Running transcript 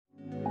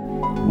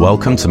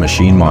Welcome to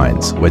Machine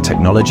Minds, where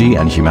technology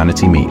and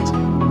humanity meet.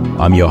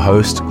 I'm your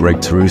host, Greg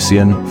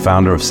Terrusian,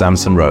 founder of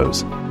Samson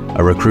Rose,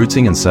 a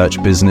recruiting and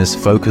search business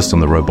focused on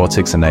the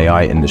robotics and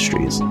AI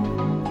industries.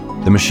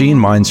 The Machine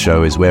Minds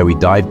show is where we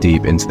dive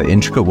deep into the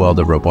intricate world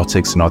of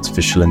robotics and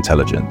artificial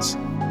intelligence.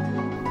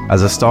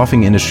 As a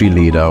staffing industry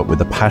leader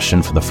with a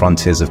passion for the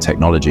frontiers of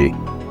technology,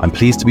 I'm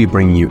pleased to be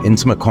bringing you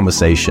intimate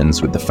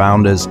conversations with the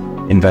founders,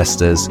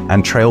 investors,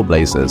 and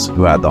trailblazers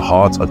who are at the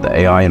heart of the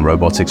AI and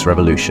robotics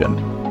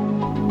revolution.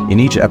 In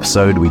each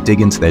episode, we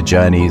dig into their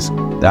journeys,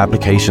 the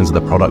applications of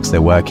the products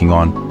they're working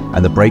on,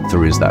 and the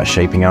breakthroughs that are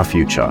shaping our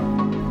future.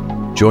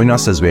 Join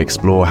us as we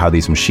explore how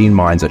these machine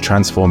minds are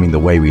transforming the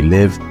way we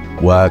live,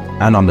 work,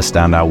 and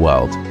understand our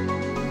world.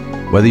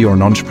 Whether you're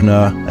an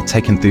entrepreneur, a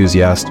tech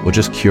enthusiast, or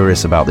just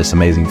curious about this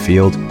amazing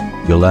field,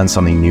 you'll learn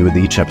something new with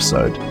each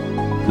episode.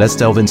 Let's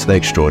delve into the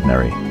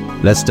extraordinary.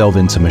 Let's delve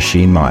into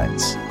Machine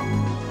Minds.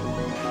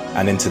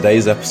 And in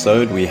today's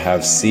episode, we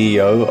have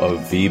CEO of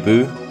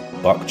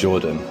Vebu, Buck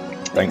Jordan.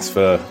 Thanks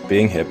for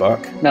being here,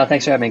 Buck. No,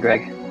 thanks for having me,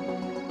 Greg.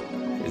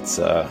 It's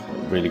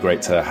really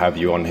great to have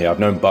you on here. I've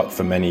known Buck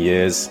for many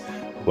years,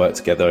 worked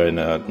together in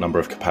a number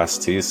of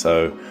capacities,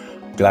 so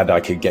glad I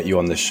could get you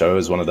on this show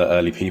as one of the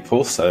early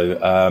people.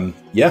 So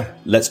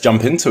let's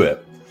jump into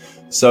it.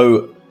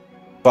 So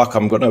Buck,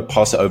 I'm going to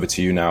pass it over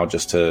to you now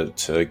just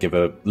to give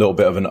a little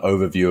bit of an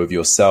overview of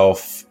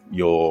yourself,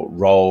 your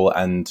role,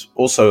 and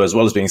also, as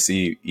well as being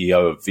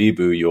CEO of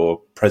Vebu,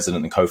 you're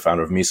president and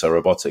co-founder of Miso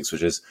Robotics,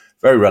 which is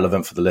very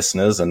relevant for the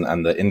listeners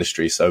and the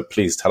industry. So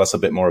please tell us a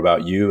bit more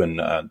about you and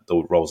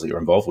the roles that you're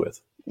involved with.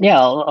 Yeah,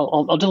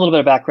 I'll do a little bit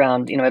of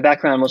background. My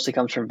background mostly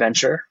comes from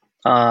venture.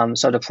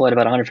 So I deployed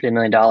about $150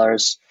 million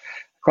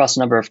across a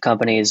number of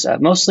companies,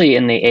 mostly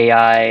in the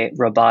AI,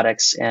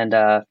 robotics, and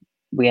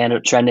we ended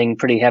up trending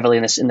pretty heavily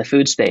in the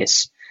food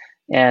space.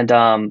 And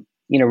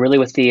really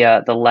with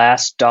the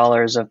last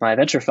dollars of my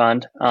venture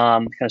fund,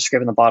 kind of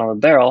scraping the bottom of the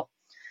barrel,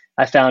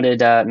 I founded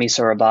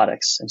Miso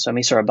Robotics. And so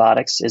Miso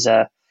Robotics is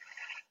a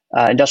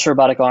industrial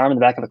robotic arm in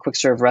the back of a quick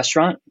serve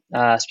restaurant.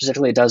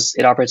 Specifically,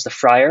 it operates the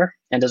fryer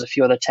and does a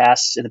few other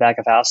tasks in the back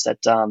of house that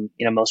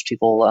most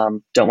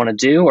people don't want to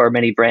do, or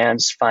many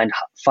brands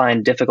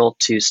find difficult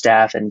to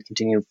staff and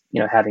continue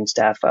having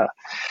staff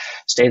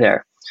stay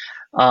there.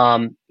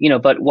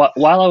 But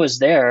while I was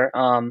there,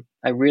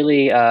 I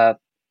really I've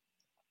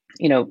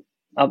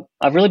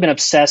really been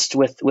obsessed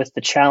with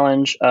the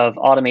challenge of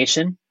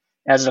automation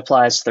as it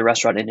applies to the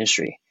restaurant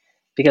industry,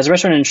 because the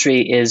restaurant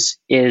industry is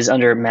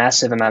under a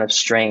massive amount of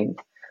strain.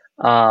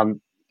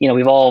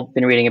 We've all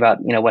been reading about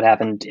what's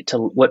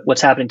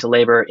happening to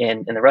labor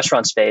in the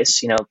restaurant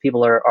space.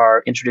 People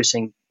are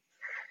introducing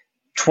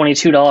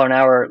 $22 an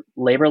hour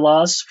labor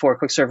laws for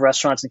quick serve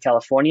restaurants in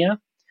California,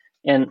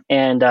 and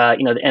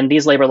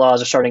these labor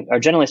laws are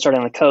generally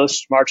starting on the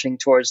coast, marching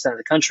towards the center of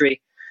the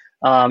country,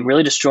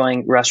 really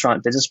destroying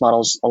restaurant business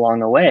models along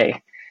the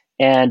way.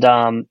 And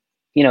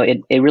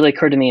it really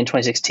occurred to me in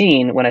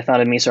 2016 when I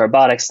founded Miso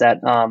Robotics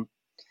that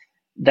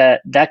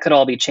that could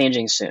all be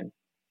changing soon.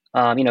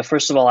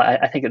 First of all,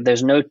 I think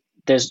that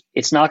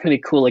it's not going to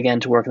be cool again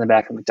to work in the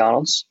back of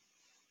McDonald's.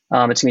 It's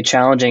going to be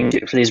challenging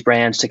for these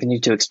brands to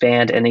continue to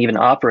expand and even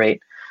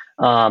operate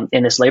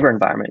in this labor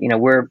environment.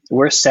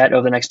 We're set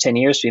over the next 10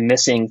 years to be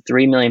missing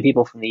 3 million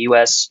people from the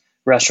U.S.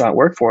 restaurant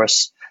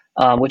workforce,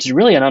 which is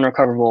really an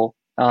unrecoverable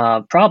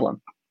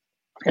problem.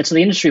 And so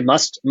the industry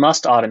must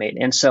automate.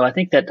 And so I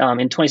think that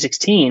in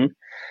 2016,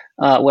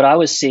 what I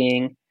was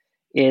seeing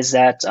is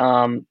that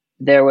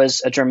there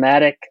was a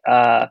dramatic,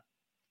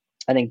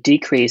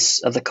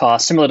 decrease of the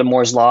cost, similar to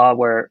Moore's law,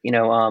 where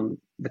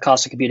the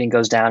cost of computing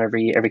goes down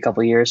every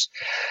couple of years.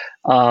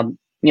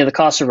 The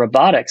cost of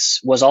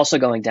robotics was also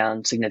going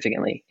down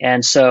significantly.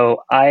 And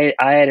so I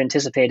had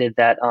anticipated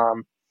that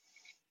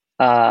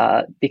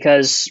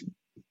because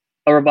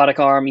a robotic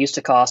arm used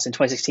to cost in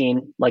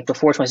 2016, like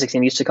before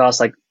 2016, used to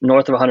cost like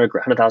north of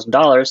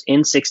 $100,000.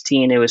 In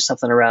 16, it was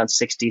something around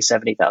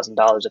 $60,000,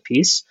 $70,000 a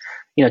piece.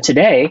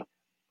 Today,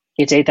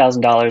 it's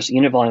 $8,000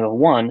 unit volume of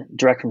one,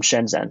 direct from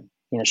Shenzhen.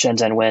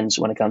 Shenzhen wins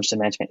when it comes to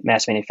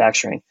mass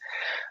manufacturing.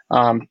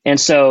 And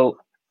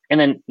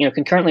then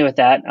concurrently with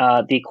that,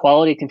 the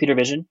quality of computer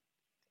vision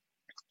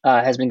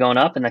has been going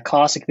up, and the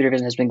cost of computer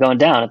vision has been going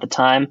down. At the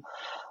time,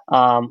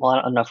 I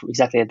don't know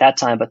exactly at that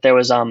time, but there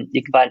was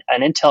you could buy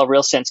an Intel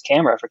RealSense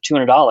camera for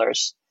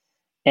 $200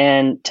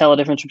 and tell the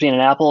difference between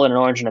an apple and an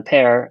orange and a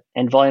pear,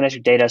 and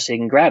volumetric data so you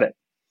can grab it.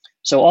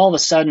 So all of a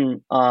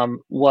sudden,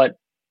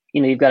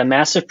 you've got a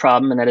massive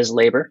problem, and that is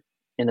labor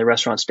in the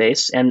restaurant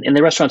space, and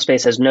the restaurant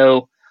space has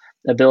no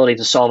ability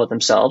to solve it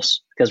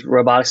themselves, because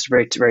robotics is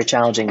very, very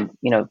challenging,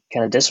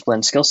 kind of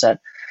discipline skill set.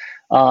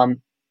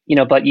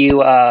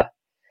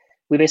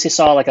 We basically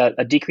saw like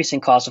a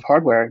decreasing cost of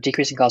hardware,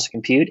 decreasing cost of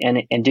compute,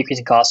 and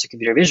decreasing cost of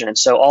computer vision. And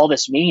so all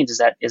this means is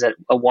that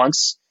a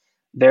once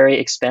very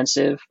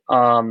expensive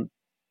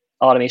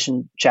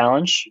automation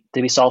challenge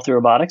to be solved through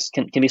robotics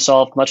can be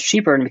solved much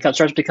cheaper, and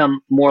starts to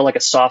become more like a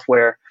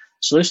software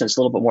solution. It's a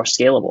little bit more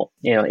scalable.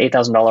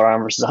 $8,000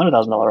 arm versus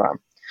 $100,000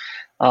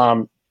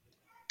 arm.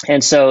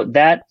 And so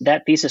that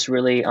thesis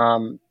really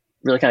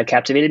really kind of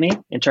captivated me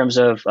in terms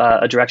of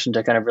a direction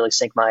to kind of really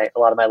sink a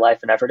lot of my life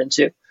and effort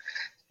into.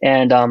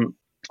 And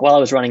while I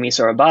was running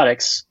Miso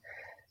Robotics,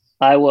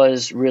 I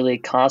was really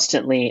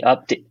constantly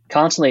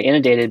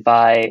inundated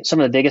by some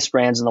of the biggest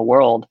brands in the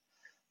world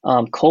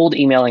cold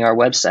emailing our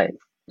website.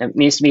 And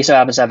Miso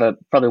happens to have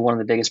probably one of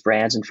the biggest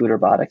brands in food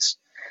robotics.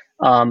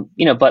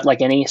 But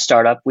like any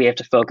startup, we have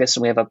to focus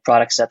and we have a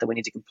product set that we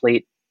need to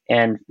complete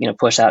and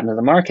push out into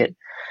the market.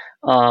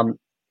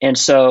 And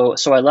so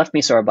I left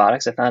Miso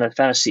Robotics. I found a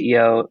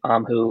CEO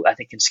who I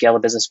think can scale a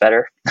business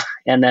better,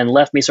 and then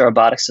left Miso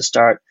Robotics to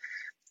start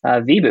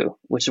Vibu,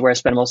 which is where I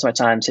spend most of my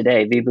time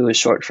today. Vibu is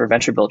short for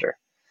Venture Builder.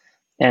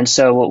 And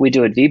so what we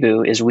do at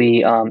Vibu is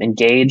we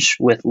engage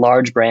with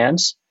large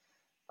brands,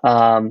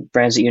 brands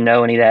that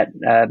and eat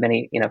at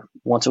many,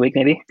 once a week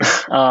maybe,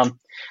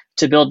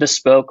 to build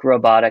bespoke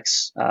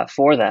robotics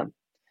for them.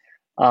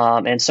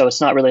 And so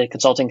it's not really a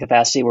consulting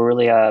capacity. We're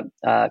really a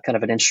kind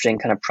of an interesting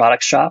kind of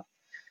product shop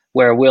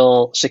where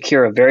we'll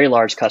secure a very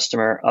large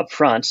customer up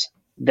front,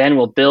 then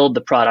we'll build the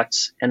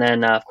products, and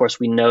then of course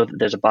we know that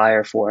there's a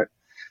buyer for it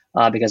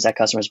because that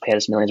customer's paid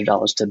us millions of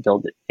dollars to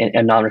build it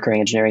and non-recurring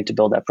engineering to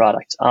build that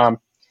product.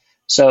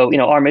 So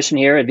our mission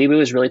here at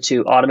Vibu is really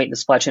to automate the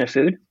supply chain of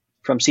food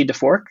from seed to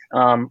fork.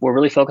 We're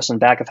really focused on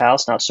back of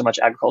house, not so much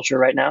agriculture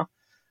right now.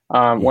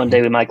 One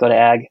day we might go to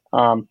ag.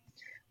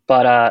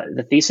 But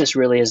the thesis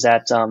really is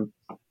that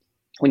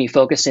when you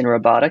focus in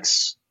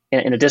robotics,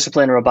 in a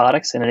discipline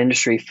robotics, in an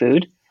industry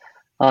food,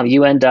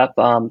 you end up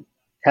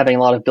having a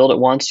lot of build it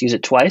once, use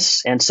it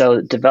twice. And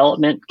so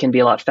development can be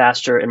a lot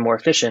faster and more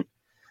efficient.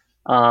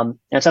 And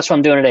so that's what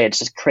I'm doing today. It's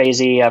just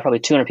crazy, probably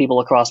 200 people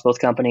across both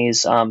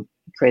companies,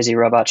 crazy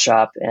robot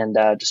shop, and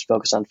just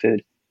focus on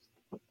food.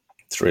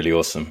 It's really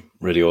awesome.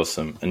 Really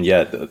awesome. And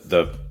yeah,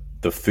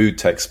 the food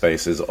tech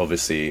space is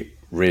obviously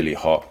really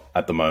hot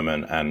at the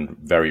moment and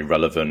very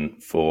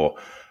relevant for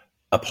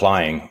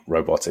applying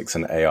robotics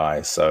and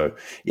AI. So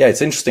yeah,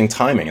 it's interesting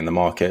timing in the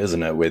market,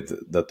 isn't it? With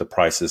the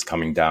prices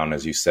coming down,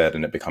 as you said,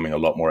 and it becoming a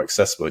lot more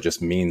accessible. It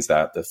just means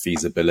that the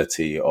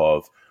feasibility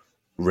of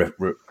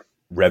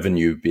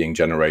revenue being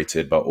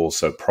generated, but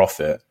also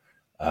profit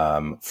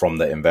from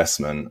the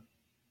investment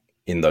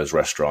in those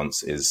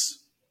restaurants is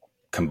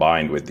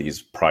combined with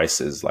these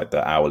prices, like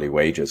the hourly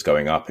wages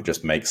going up. It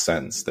just makes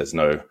sense. It's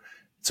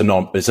a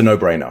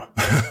no-brainer,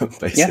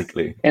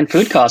 basically. Yeah. And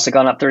food costs have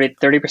gone up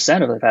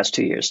 30% over the past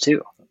 2 years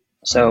too.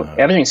 So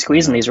everything's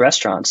squeezed in these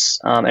restaurants.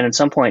 And at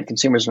some point,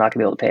 consumers are not going to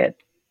be able to pay it.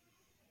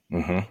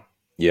 Mm-hmm.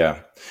 Yeah.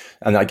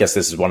 And I guess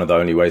this is one of the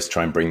only ways to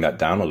try and bring that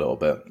down a little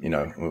bit,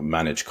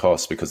 manage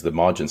costs, because the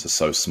margins are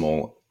so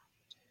small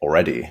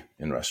already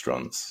in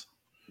restaurants.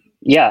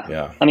 Yeah.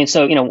 Yeah. I mean,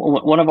 so,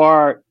 one of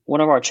our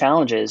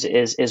challenges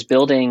is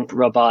building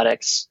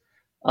robotics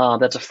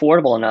that's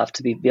affordable enough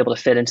to be able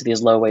to fit into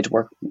these low wage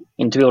work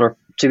and to be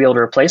able to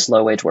replace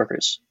low wage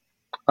workers.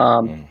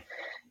 And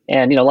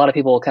a lot of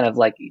people kind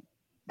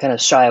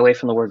of shy away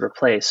from the word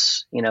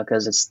replace,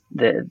 because it's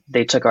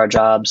they took our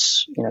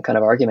jobs, kind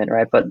of argument,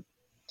 right?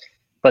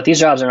 But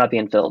these jobs are not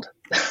being filled.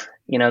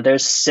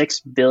 There's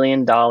 $6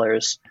 billion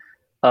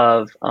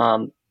of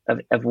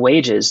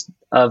wages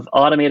of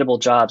automatable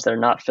jobs that are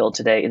not filled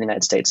today in the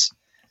United States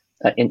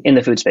in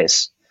the food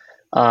space.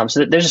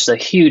 So there's just a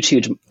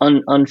huge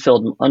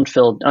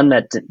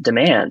unmet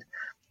demand.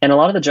 And a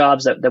lot of the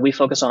jobs that we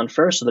focus on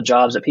first are the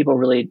jobs that people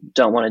really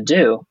don't want to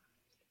do.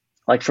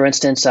 Like, for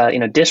instance,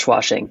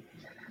 dishwashing.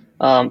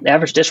 The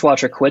average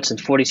dishwasher quits in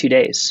 42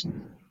 days.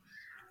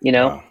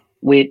 Wow.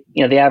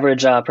 The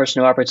average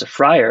person who operates a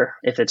fryer,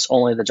 if it's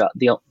only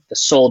the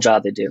sole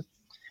job they do,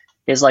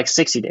 is like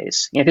 60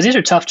 days. Because these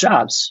are tough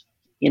jobs.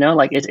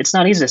 It's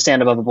not easy to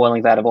stand above a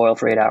boiling vat of oil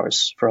for 8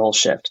 hours for a whole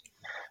shift.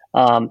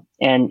 And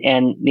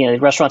the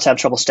restaurants have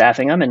trouble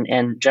staffing them,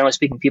 and generally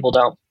speaking, people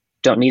don't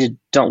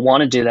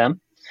want to do them,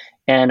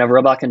 and a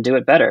robot can do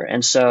it better.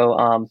 And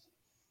so,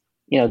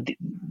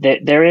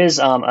 there is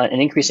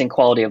an increasing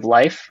quality of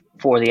life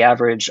for the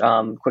average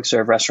quick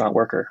serve restaurant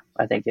worker,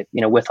 I think,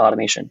 with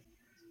automation.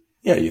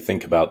 Yeah, you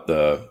think about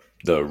the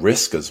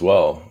risk as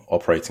well,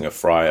 operating a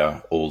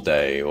fryer all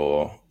day,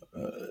 or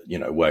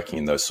working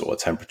in those sort of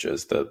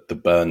temperatures,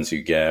 the burns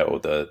you get, or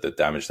the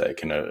damage that it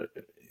can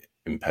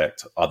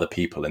impact other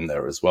people in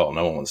there as well.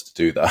 No one wants to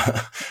do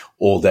that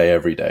all day,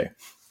 every day.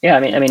 Yeah,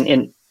 I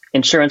mean,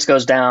 insurance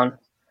goes down.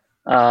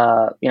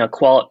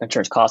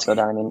 Insurance costs go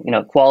down.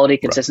 Quality,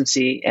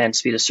 consistency, and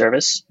speed of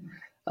service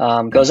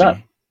goes up,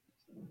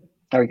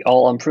 or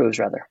all improves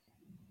rather.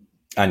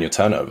 And your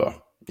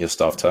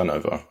staff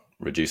turnover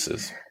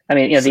reduces.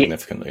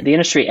 Significantly. The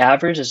industry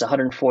average is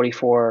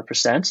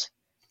 144%,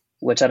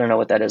 which I don't know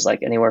what that is,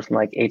 like anywhere from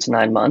like 8 to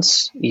 9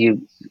 months.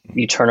 You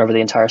turn over the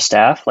entire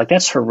staff. Like,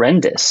 that's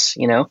horrendous,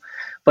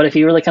 But if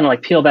you really kind of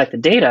like peel back the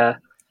data,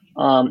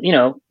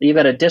 you've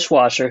got a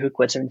dishwasher who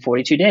quits in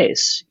 42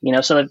 days,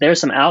 so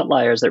there's some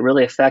outliers that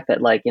really affect that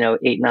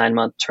 8-9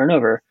 month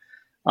turnover.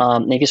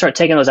 And if you start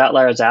taking those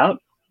outliers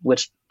out,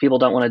 which people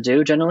don't want to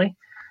do generally,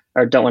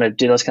 or don't want to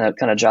do those kind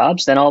of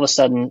jobs, then all of a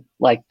sudden,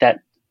 like, that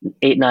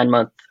 8-9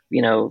 month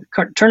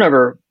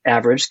turnover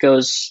average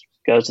goes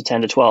to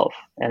 10 to 12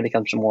 and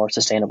becomes more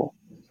sustainable.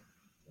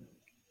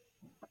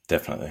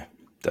 Definitely.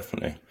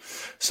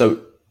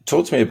 So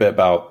talk to me a bit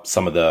about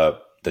some of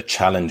the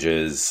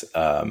challenges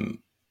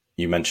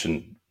you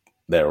mentioned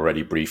there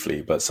already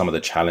briefly, but some of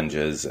the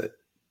challenges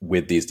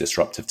with these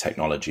disruptive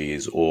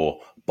technologies or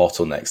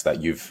bottlenecks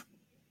that you've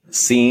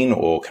seen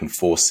or can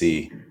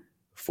foresee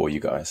for you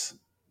guys.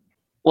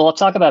 Well, I'll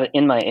talk about it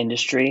in my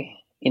industry.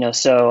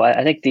 So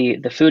I think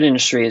the food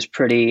industry is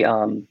pretty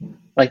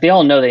like they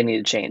all know they need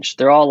to change.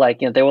 They're all like,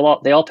 they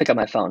all pick up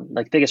my phone.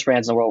 Like biggest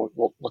brands in the world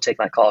will take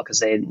my call because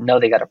they know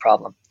they got a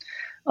problem.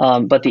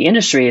 But the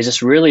industry is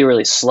just really,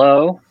 really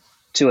slow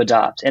to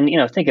adopt. And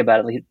think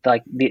about it,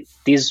 like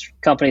these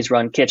companies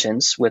run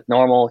kitchens with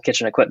normal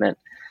kitchen equipment,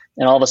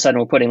 and all of a sudden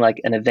we're putting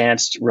like an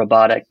advanced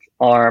robotic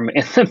arm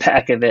in the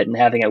back of it and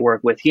having it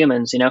work with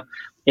humans.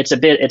 It's a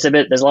bit.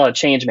 There's a lot of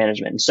change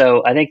management.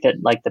 So I think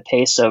that like the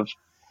pace of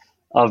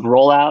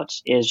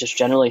rollout is just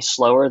generally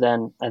slower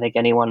than I think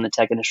anyone in the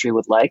tech industry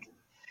would like.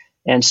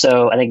 And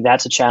so I think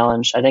that's a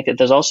challenge. I think that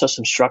there's also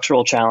some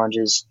structural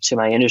challenges to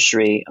my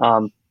industry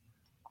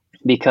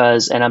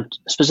because, and I'm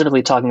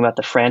specifically talking about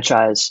the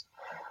franchise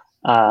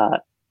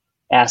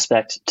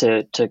aspect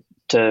to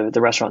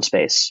the restaurant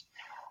space.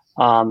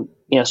 Starting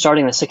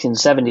in the 60s and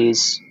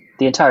 70s,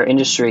 the entire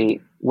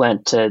industry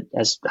went to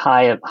as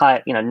high,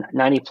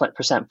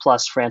 90%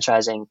 plus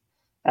franchising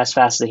as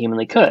fast as they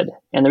humanly could.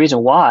 And the reason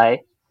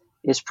why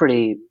is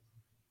pretty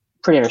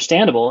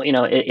understandable.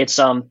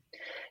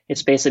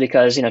 It's basically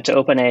because, to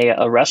open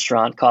a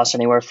restaurant costs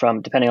anywhere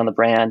from, depending on the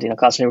brand,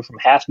 costs anywhere from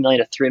 $500,000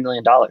 to $3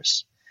 million.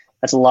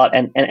 That's a lot.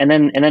 And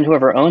then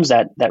whoever owns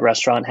that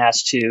restaurant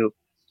has to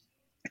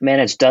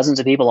manage dozens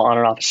of people on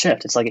and off a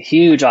shift. It's like a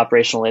huge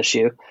operational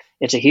issue.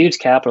 It's a huge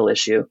capital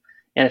issue.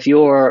 And if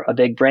you're a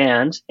big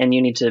brand and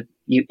you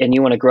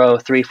want to grow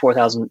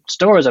 3,000-4,000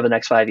 stores over the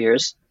next 5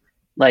 years,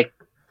 like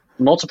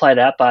multiply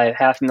that by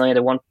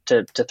 $500,000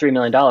 to $3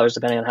 million,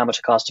 depending on how much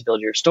it costs to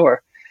build your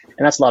store.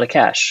 And that's a lot of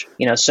cash,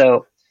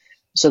 so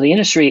the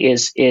industry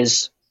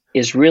is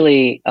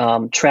really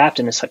trapped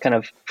in this kind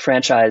of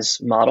franchise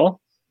model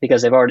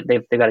because they've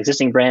got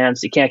existing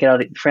brands. You can't get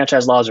out of the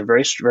franchise laws are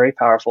very, very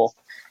powerful.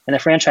 And the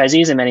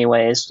franchisees in many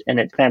ways, and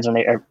it depends on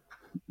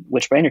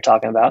which brand you're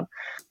talking about,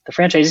 the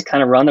franchisees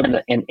kind of run them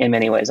in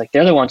many ways. Like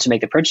they're the ones who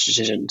make the purchase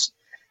decisions.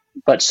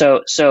 But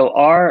so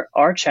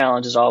our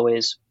challenge is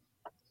always,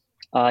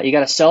 you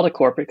got to sell to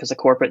corporate because the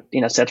corporate,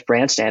 sets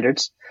brand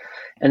standards.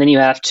 And then you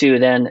have to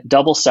then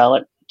double sell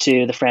it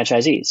to the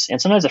franchisees.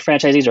 And sometimes the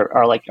franchisees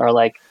are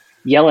like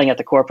yelling at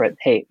the corporate,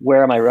 "Hey,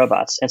 where are my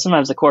robots?" And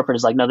sometimes the corporate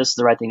is like, "No, this is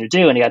the right thing to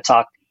do." And you got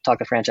to talk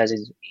the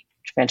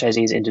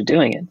franchisees into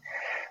doing it.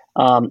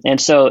 And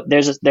so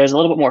there's a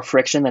little bit more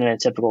friction than in a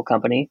typical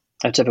company,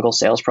 a typical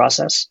sales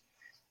process.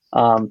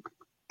 I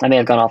may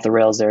have gone off the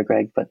rails there,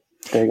 Greg, but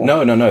there you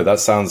go. No. That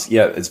sounds,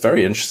 it's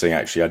very interesting,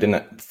 actually. I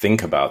didn't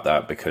think about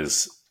that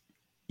because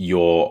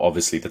you're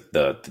obviously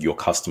your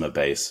customer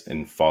base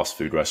in fast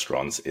food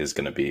restaurants is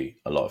going to be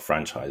a lot of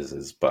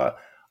franchises, but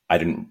I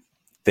didn't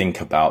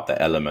think about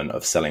the element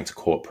of selling to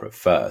corporate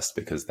first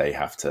because they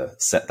have to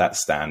set that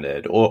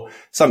standard or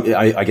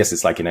I guess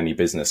it's like in any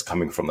business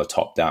coming from the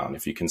top down.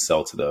 If you can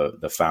sell to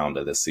the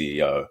founder, the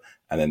CEO,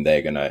 and then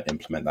they're going to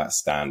implement that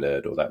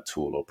standard or that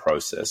tool or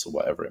process or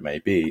whatever it may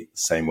be,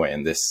 same way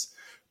in this,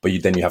 but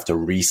then you have to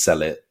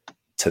resell it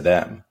to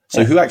them.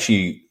 So who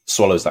actually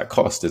swallows that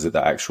cost? Is it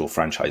the actual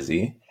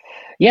franchisee?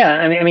 Yeah,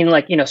 I mean,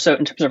 like, so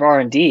in terms of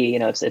R&D,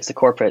 it's the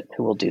corporate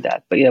who will do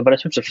that. But but in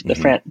terms of the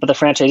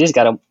franchisee's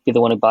got to be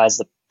the one who buys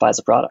the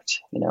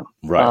product,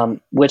 right?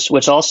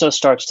 Which also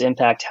starts to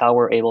impact how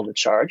we're able to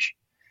charge.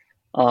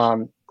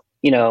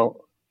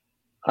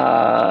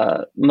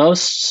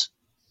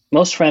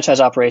 Most franchise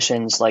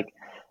operations, like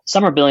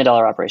some are $1 billion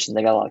operations,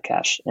 they got a lot of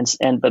cash,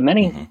 but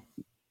many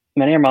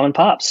are mom and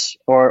pops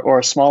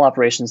or small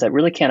operations that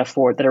really can't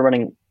afford, that are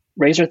running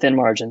razor thin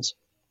margins,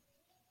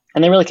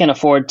 and they really can't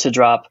afford to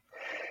drop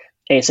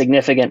a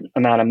significant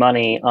amount of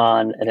money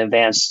on an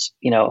advanced,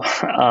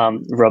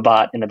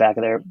 robot in the back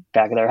of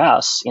their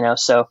house,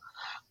 So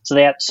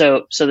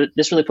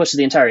this really pushes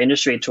the entire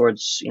industry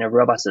towards,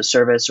 robots as a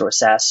service or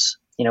SaaS,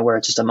 where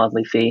it's just a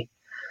monthly fee,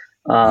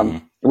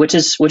 which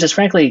is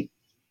frankly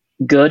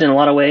good in a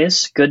lot of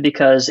ways. Good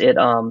because it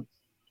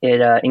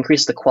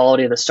increases the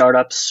quality of the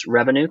startup's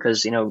revenue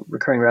because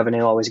recurring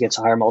revenue always gets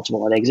a higher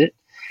multiple at exit.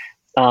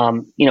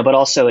 But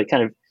also it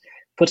kind of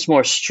puts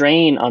more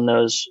strain on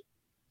those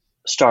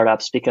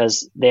startups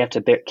because they have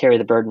to carry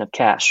the burden of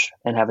cash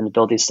and having to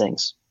build these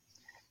things.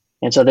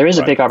 And so there is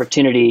a big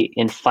opportunity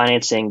in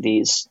financing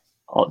this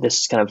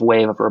kind of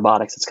wave of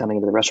robotics that's coming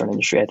into the restaurant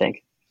industry, I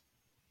think.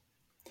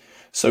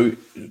 So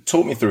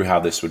talk me through how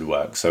this would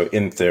work. So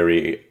in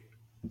theory,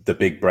 the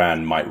big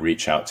brand might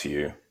reach out to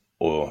you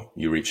or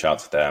you reach out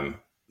to them.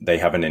 They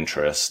have an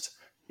interest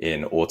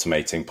in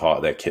automating part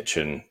of their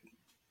kitchen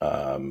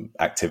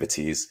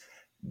activities.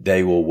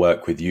 They will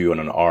work with you on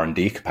an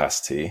R&D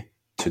capacity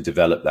to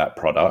develop that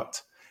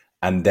product,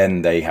 and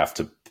then they have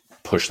to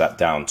push that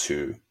down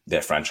to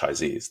their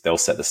franchisees. They'll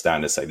set the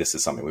standard, say this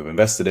is something we've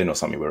invested in or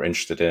something we're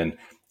interested in.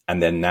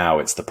 And then now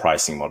it's the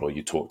pricing model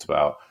you talked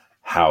about,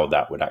 how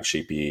that would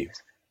actually be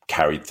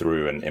carried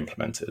through and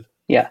implemented.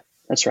 Yeah,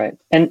 that's right.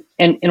 And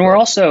we're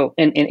also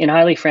in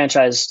highly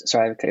franchised,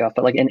 sorry, I cut you off,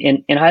 but like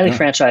in highly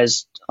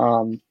franchised,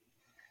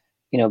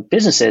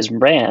 businesses and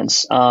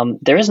brands,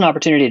 there is an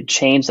opportunity to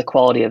change the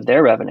quality of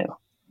their revenue,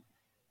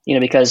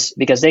 because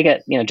they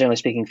get, generally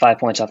speaking, 5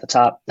 points off the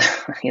top,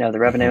 the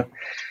revenue.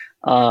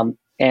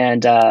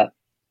 And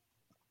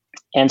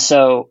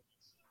so,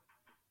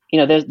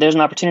 there's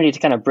an opportunity to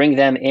kind of bring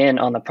them in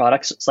on the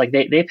products. It's like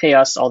they pay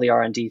us all the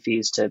R&D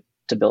fees to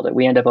build it.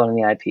 We end up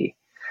owning the IP.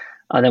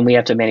 Then we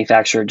have to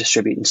manufacture,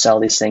 distribute, and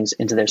sell these things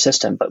into their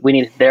system. But we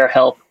need their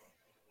help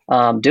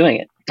doing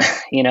it.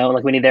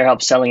 Like we need their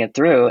help selling it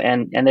through.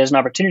 And there's an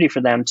opportunity for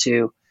them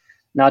to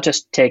not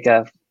just take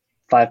 5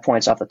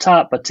 points off the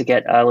top, but to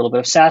get a little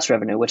bit of SaaS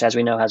revenue, which, as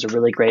we know, has a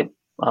really great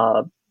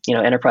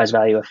enterprise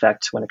value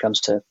effect when it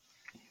comes to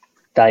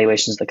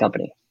valuations of the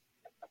company.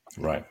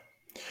 Right.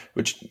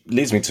 Which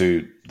leads me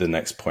to the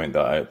next point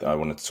that I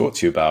wanted to talk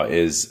to you about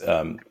is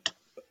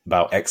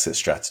about exit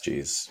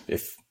strategies,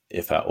 if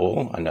at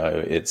all. I know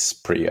it's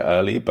pretty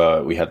early,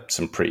 but we had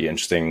some pretty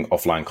interesting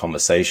offline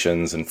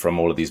conversations, and from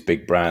all of these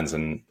big brands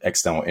and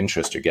external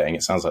interest you're getting,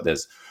 it sounds like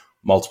there's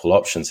multiple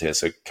options here.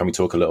 So can we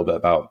talk a little bit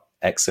about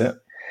exit?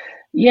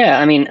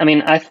 Yeah,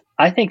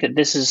 I think that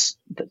this is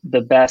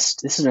the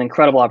best. This is an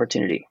incredible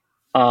opportunity.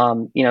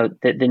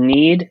 The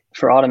need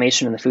for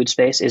automation in the food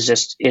space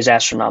is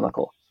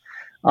astronomical.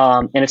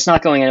 And it's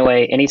not going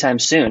away anytime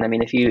soon.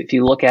 If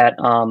you look at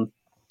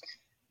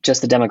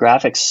just the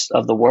demographics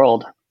of the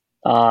world,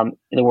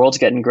 the world's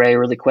getting gray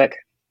really quick.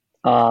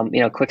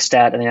 Quick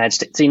stat in the United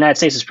States. The United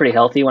States is pretty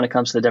healthy when it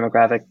comes to the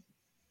demographic,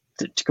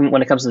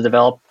 when it comes to the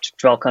developed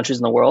countries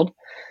in the world.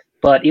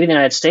 But even the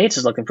United States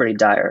is looking pretty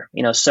dire.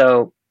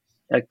 So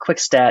a quick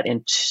stat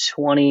in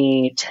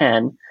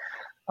 2010,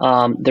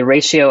 the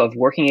ratio of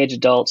working age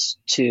adults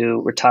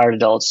to retired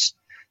adults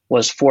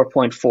was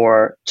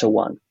 4.4 to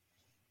 1.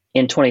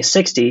 In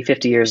 2060,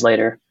 50 years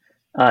later,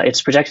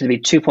 it's projected to be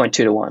 2.2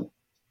 to 1.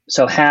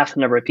 So half the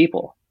number of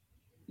people.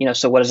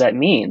 So what does that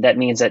mean? That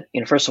means that,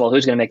 first of all,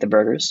 who's going to make the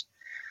burgers?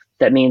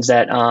 That means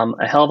that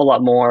a hell of a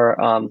lot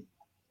more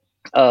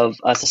of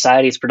a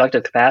society's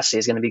productive capacity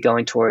is going to be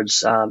going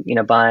towards,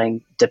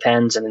 buying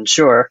Depends and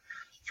Ensure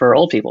for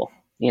old people,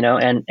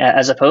 and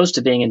as opposed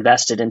to being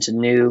invested into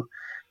new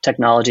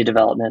technology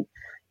development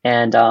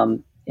and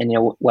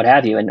what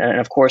have you. And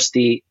of course,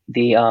 the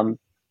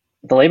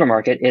labor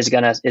market is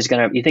gonna.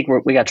 You think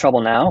we got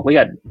trouble now? We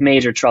got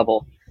major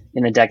trouble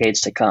in the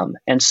decades to come.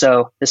 And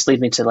so this leads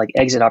me to like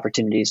exit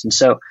opportunities. And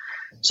so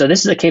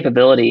this is a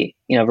capability,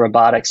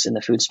 robotics in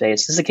the food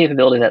space. This is a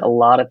capability that a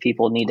lot of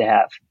people need to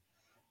have.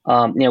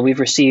 We've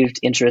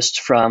received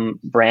interest from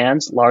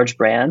brands, large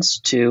brands,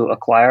 to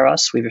acquire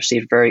us. We've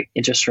received very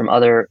interest from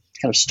other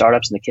kind of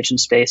startups in the kitchen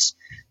space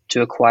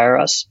to acquire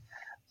us,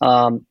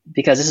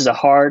 because this is a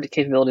hard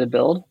capability to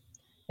build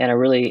and a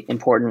really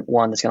important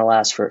one that's going to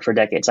last for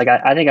decades. Like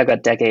I think I've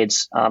got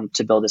decades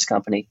to build this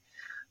company.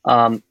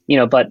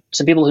 But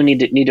some people who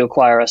need to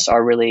acquire us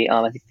are really,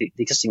 I think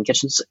the existing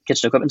kitchen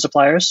equipment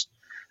suppliers.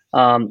 These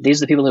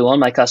are the people who own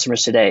my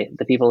customers today,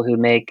 the people who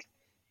make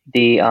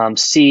the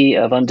sea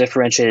of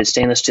undifferentiated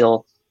stainless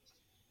steel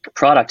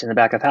product in the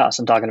back of house.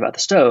 I'm talking about the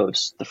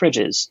stoves, the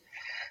fridges,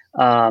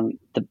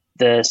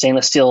 the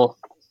stainless steel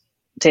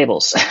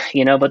tables,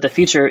 but the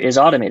future is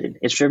automated.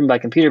 It's driven by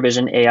computer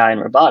vision, AI,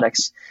 and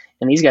robotics.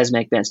 And these guys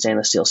make bent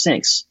stainless steel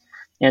sinks.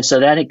 And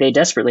so I think they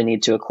desperately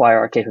need to acquire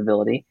our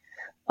capability.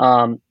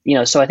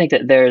 So I think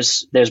that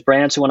there's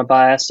brands who want to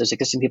buy us. There's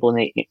existing people in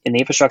the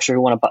infrastructure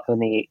who want to buy, in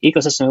the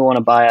ecosystem who want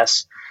to buy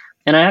us.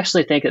 And I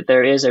actually think that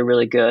there is a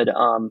really good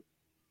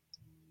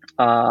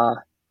path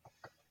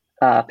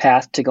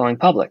to going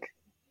public,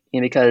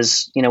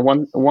 because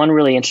one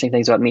really interesting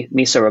thing about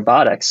Miso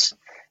Robotics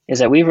is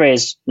that we've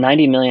raised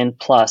 90 million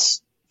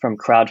plus from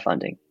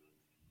crowdfunding,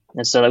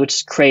 and so which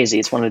is crazy.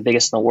 It's one of the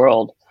biggest in the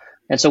world.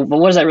 And so, but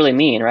what does that really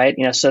mean, right?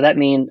 So that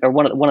means, or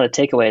one of the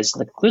takeaways,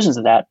 the conclusions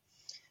of that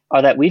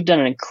are that we've done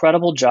an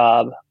incredible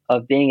job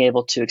of being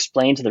able to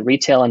explain to the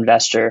retail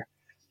investor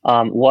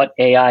what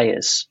AI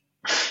is,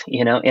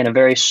 in a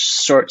very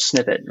short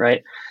snippet,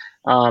 right?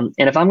 And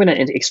if I'm going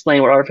to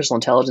explain what artificial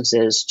intelligence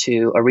is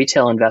to a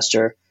retail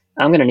investor,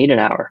 I'm going to need an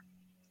hour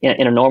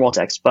in a normal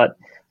text. But,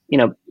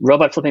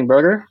 robot flipping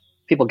burger,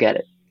 people get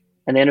it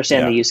and they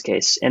understand the use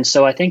case. And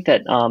so I think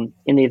that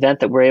in the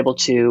event that we're able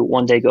to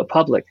one day go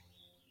public,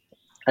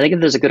 I think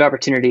that there's a good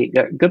opportunity,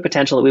 good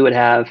potential that we would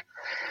have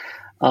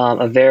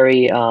a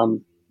very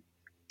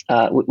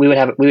we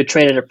would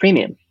trade at a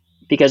premium,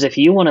 because if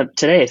you want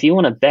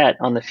to bet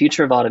on the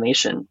future of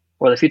automation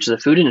or the future of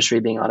the food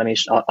industry being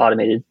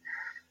automated,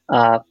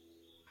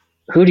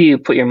 who do you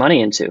put your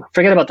money into?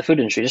 Forget about the food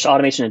industry, just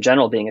automation in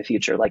general being a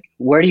future. Like,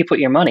 where do you put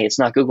your money? It's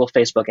not Google,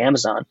 Facebook,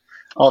 Amazon.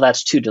 All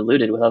that's too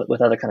diluted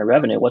with other kind of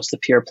revenue. What's the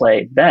pure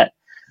play bet?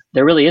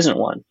 There really isn't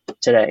one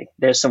today.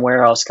 There's some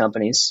warehouse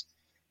companies,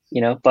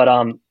 but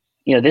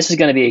this is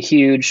going to be a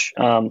huge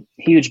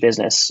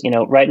business.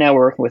 Right now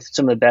we're working with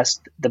some of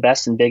the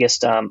best and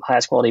biggest,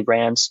 highest quality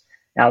brands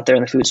out there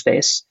in the food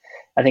space.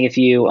 I think if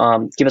you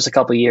give us a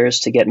couple of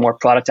years to get more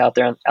product out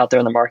there in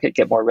the market,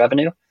 get more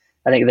revenue,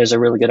 I think there's a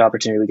really good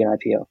opportunity we can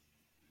IPO.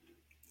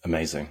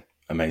 Amazing.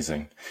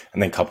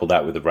 And then couple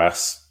that with the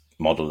RaaS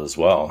model as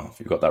well. If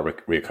you've got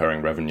that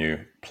recurring revenue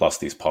plus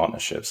these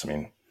partnerships, I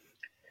mean,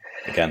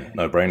 again,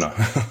 no brainer.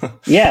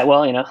 Yeah,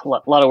 well, a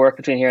lot of work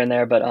between here and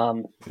there, but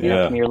from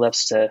your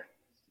lips to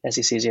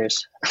SEC's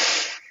ears.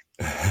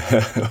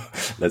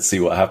 Let's see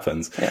what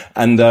happens. Yeah.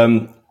 And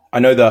I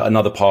know that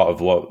another part of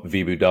what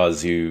Vebu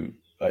does,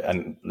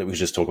 and we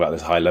just talk about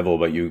this high level,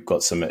 but you've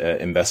got some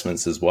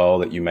investments as well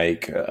that you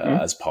make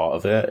as part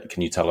of it.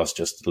 Can you tell us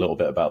just a little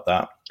bit about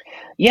that?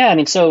 Yeah, I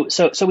mean, so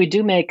we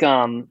do make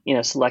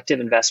selective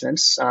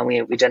investments.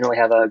 We generally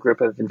have a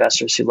group of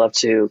investors who love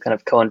to kind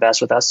of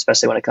co-invest with us,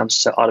 especially when it comes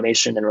to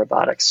automation and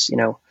robotics.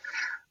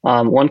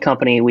 One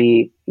company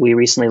we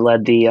recently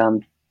led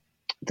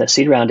the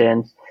seed round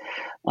in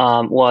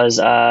was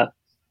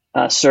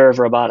Serve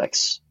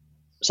Robotics.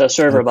 So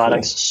Serve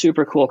Robotics, cool.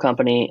 Super cool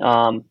company.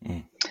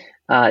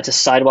 It's a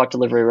sidewalk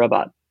delivery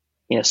robot.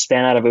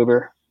 Span out of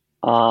Uber.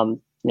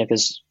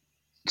 Because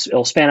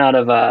it'll span out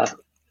of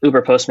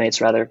Uber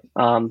Postmates, rather.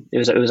 It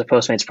was a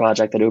Postmates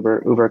project that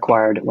Uber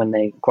acquired when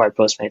they acquired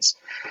Postmates.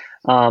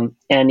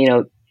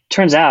 And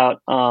turns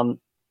out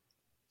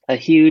a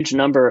huge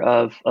number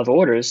of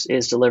orders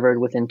is delivered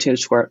within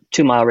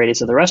 2-mile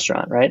radius of the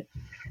restaurant, right?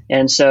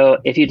 And so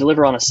if you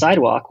deliver on a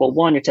sidewalk, well,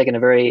 one, you're taking a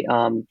very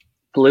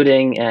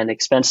polluting and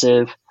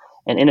expensive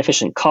and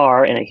inefficient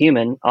car and a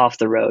human off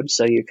the road,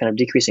 so you're kind of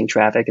decreasing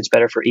traffic. It's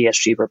better for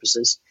ESG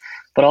purposes,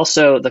 but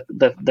also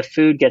the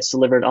food gets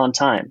delivered on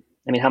time.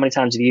 I mean, how many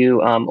times have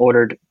you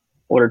ordered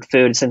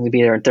food, it's going to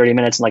be there in 30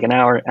 minutes, and like an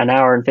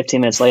hour and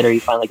 15 minutes later,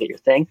 you finally get your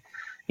thing. And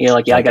you're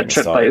like, yeah, I got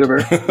tripped by Uber.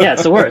 Yeah,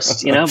 it's the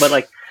worst, but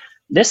like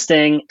this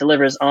thing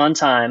delivers on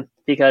time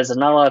because there's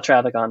not a lot of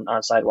traffic on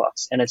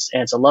sidewalks, and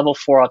it's a level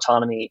 4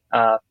 autonomy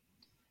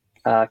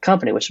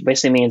company, which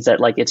basically means that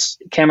like it's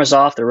cameras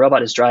off, the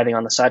robot is driving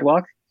on the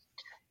sidewalk,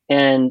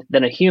 and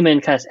then a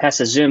human kind of has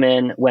to zoom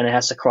in when it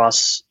has to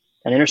cross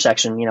an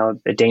intersection,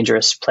 a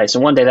dangerous place.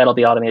 And one day that'll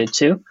be automated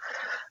too.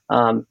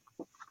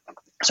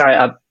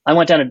 Sorry, I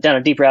went down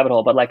a deep rabbit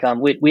hole, but like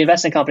we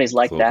invest in companies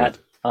like that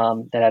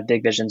that have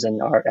big visions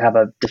and have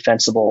a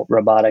defensible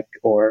robotic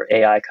or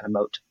AI kind of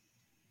moat.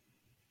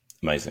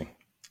 Amazing.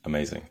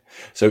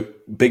 So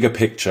bigger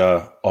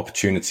picture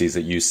opportunities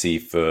that you see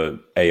for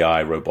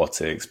AI,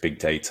 robotics, big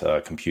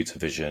data, computer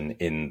vision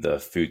in the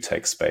food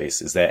tech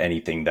space. Is there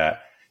anything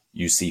that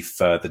you see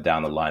further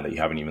down the line that you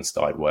haven't even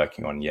started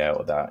working on yet,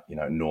 or that,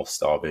 North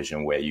Star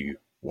vision where you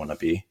want to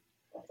be?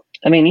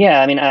 I mean,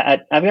 yeah,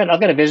 I've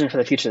got a vision for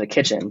the future of the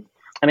kitchen.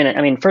 I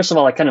mean, first of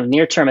all, like kind of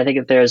near term, I think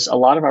that there's a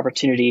lot of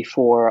opportunity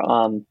for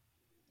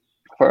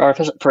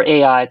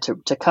AI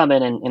to come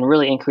in and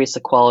really increase the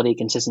quality,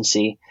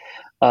 consistency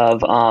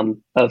of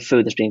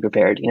food that's being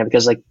prepared.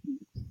 Because like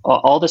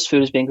all this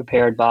food is being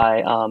prepared by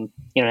an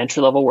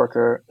entry level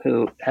worker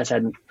who has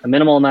had a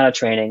minimal amount of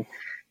training.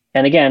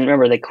 And again,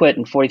 remember, they quit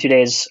in 42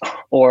 days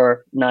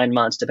or 9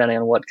 months, depending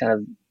on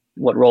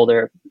what role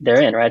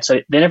they're in, right? So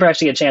they never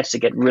actually get a chance to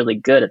get really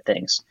good at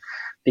things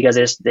because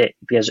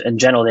in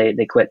general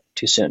they quit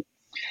too soon.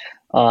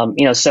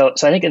 So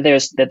I think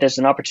that there's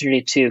an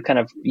opportunity to kind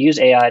of use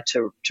AI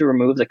to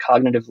remove the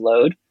cognitive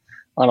load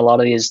on a lot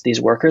of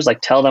these workers,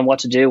 like tell them what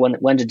to do,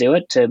 when to do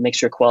it, to make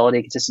sure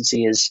quality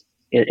consistency is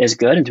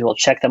good, and people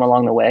check them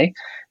along the way.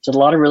 So a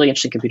lot of really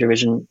interesting computer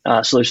vision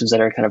solutions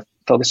that are kind of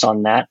focused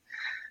on that.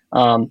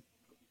 And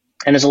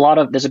there's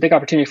a big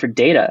opportunity for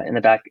data in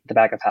the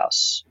back of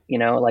house.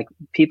 Like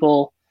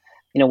people,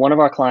 one of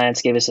our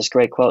clients gave us this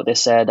great quote. They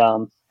said,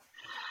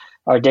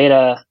 our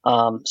data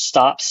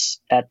stops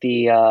at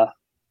the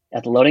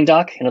loading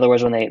dock. In other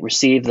words, when they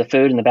receive the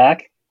food in the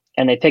back,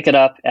 and they pick it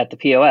up at the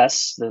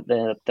POS,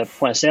 the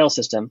point of sale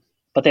system,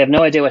 but they have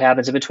no idea what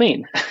happens in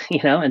between,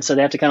 and so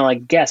they have to kind of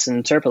like guess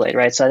and interpolate,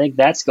 right? So I think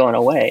that's going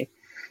away.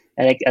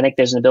 I think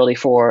there's an ability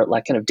for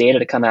like kind of data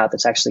to come out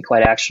that's actually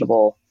quite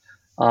actionable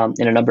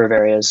in a number of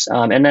areas.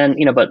 And then,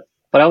 but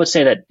I would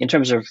say that in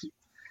terms of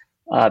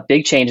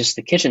big changes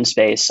to the kitchen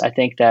space, I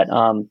think that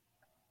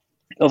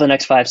over the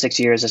next 5-6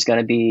 years, there's going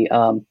to be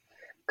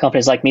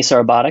companies like Misa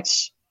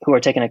Robotics who are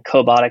taking a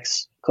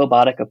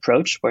cobotic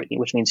approach,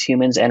 which means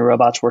humans and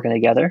robots working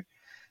together.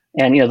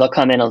 And they'll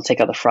come in, they'll take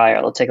out the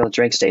fryer, they'll take out the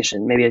drink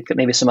station,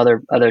 maybe some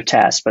other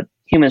tasks, but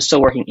humans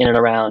still working in and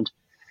around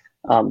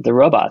the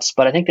robots.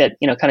 But I think that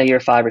kind of year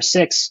 5 or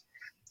 6,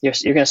 you're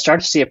going to start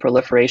to see a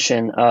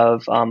proliferation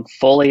of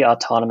fully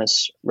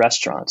autonomous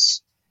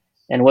restaurants.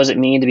 And what does it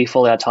mean to be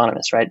fully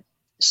autonomous, right?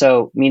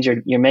 So it means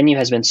your menu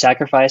has been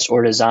sacrificed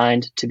or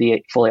designed to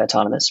be fully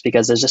autonomous,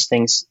 because there's just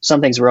some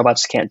things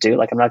robots can't do.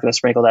 Like I'm not going to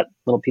sprinkle that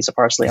little piece of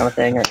parsley on a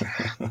thing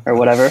or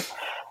whatever.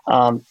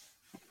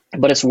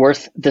 But it's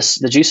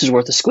the juice is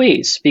worth the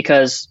squeeze,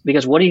 because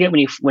what do you get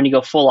when you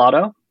go full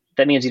auto?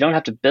 That means you don't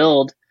have to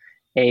build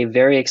a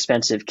very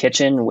expensive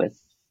kitchen with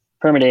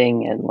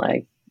permitting and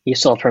like You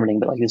still have permitting,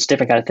 but like it's a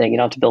different kind of thing. You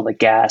don't have to build like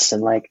gas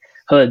and like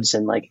hoods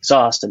and like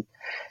exhaust and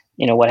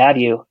what have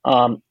you.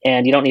 And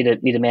you don't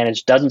need to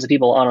manage dozens of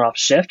people on or off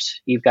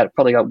shift. You've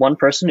probably got one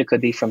person who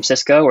could be from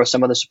Cisco or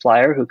some other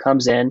supplier who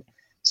comes in,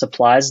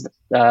 supplies,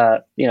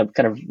 kind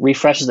of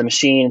refreshes the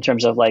machine in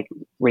terms of like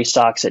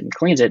restocks it and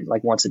cleans it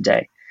like once a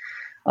day.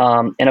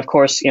 And of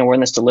course, we're in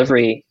this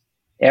delivery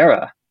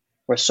era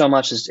where so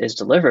much is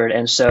delivered.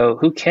 And so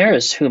who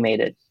cares who made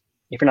it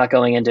if you're not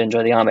going in to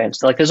enjoy the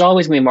ambience? Like there's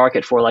always going to be a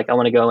market for like, I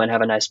want to go and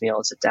have a nice meal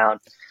and sit down.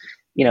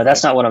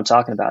 That's not what I'm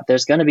talking about.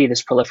 There's going to be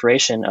this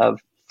proliferation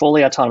of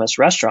fully autonomous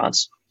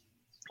restaurants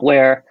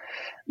where,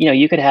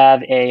 you could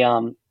have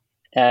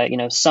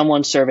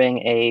someone serving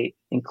a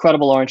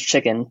incredible orange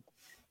chicken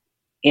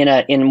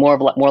in more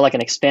like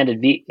an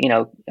expanded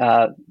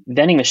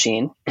vending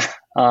machine,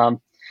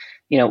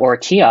 or a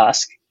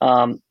kiosk,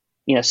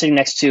 sitting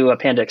next to a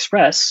Panda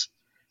Express,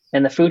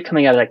 and the food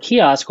coming out of that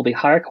kiosk will be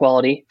higher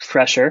quality,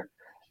 fresher,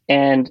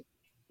 and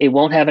it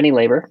won't have any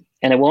labor.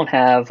 And it won't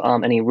have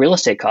any real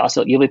estate costs.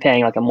 So you'll be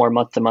paying like a more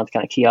month-to-month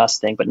kind of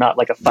kiosk thing, but not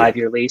like a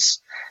 5-year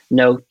lease,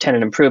 no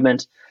tenant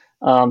improvement.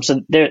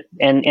 So there,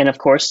 and of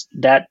course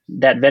that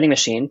vending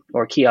machine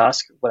or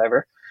kiosk,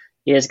 whatever,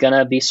 is going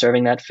to be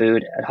serving that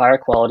food at higher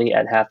quality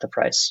at half the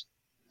price.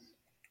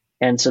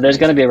 And so there's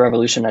going to be a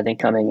revolution, I think,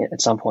 coming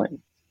at some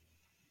point.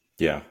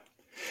 Yeah.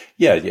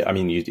 I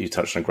mean, you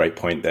touched on a great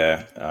point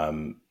there.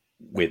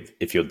 With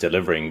if you're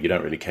delivering, you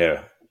don't really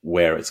care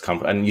where it's come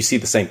from, and you see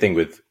the same thing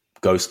with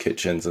ghost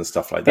kitchens and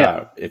stuff like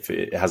that. Yeah. If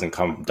it hasn't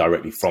come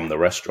directly from the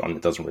restaurant,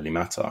 it doesn't really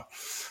matter.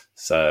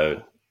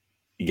 So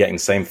you're getting the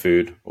same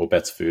food or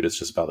better food. It's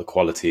just about the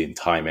quality and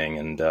timing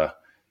and the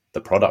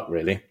product,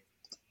 really.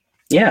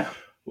 Yeah.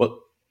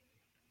 Well,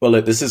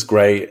 look, this is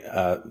great.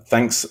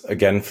 Thanks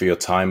again for your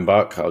time,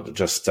 Buck. I'll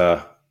just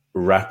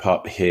wrap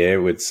up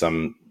here with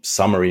some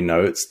summary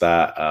notes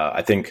that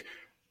I think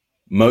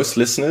most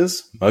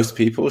listeners, most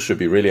people should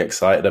be really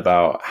excited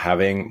about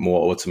having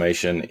more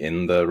automation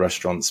in the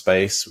restaurant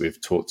space.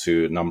 We've talked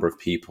to a number of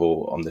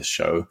people on this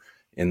show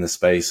in the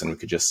space, and we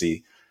could just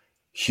see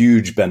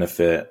huge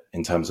benefit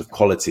in terms of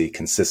quality,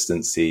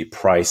 consistency,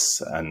 price,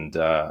 and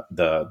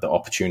the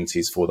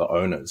opportunities for the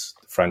owners,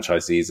 the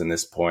franchisees in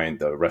this point,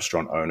 the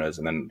restaurant owners,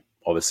 and then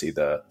obviously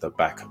the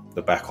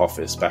back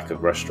office, back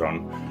of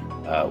restaurant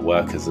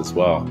workers as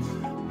well.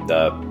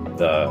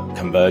 The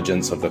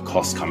convergence of the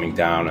cost coming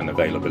down and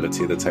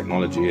availability of the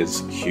technology is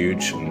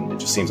huge, and it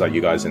just seems like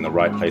you guys are in the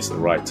right place at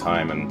the right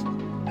time and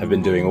have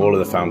been doing all of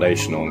the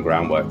foundational and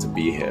groundwork to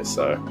be here.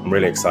 So I'm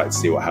really excited to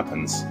see what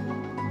happens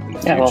in the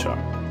future.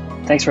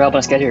 Well, thanks for helping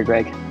us get here,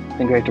 Greg. It's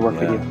been great to work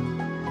with you.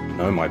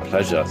 No, my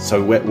pleasure.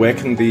 So where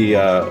can the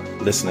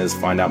listeners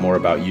find out more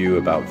about you,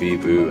 about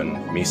Vibu and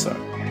Miso?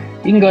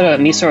 You can go to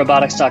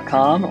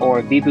misorobotics.com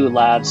or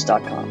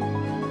vibulabs.com.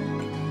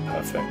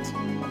 Perfect.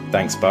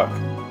 Thanks, Buck.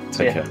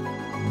 Take care.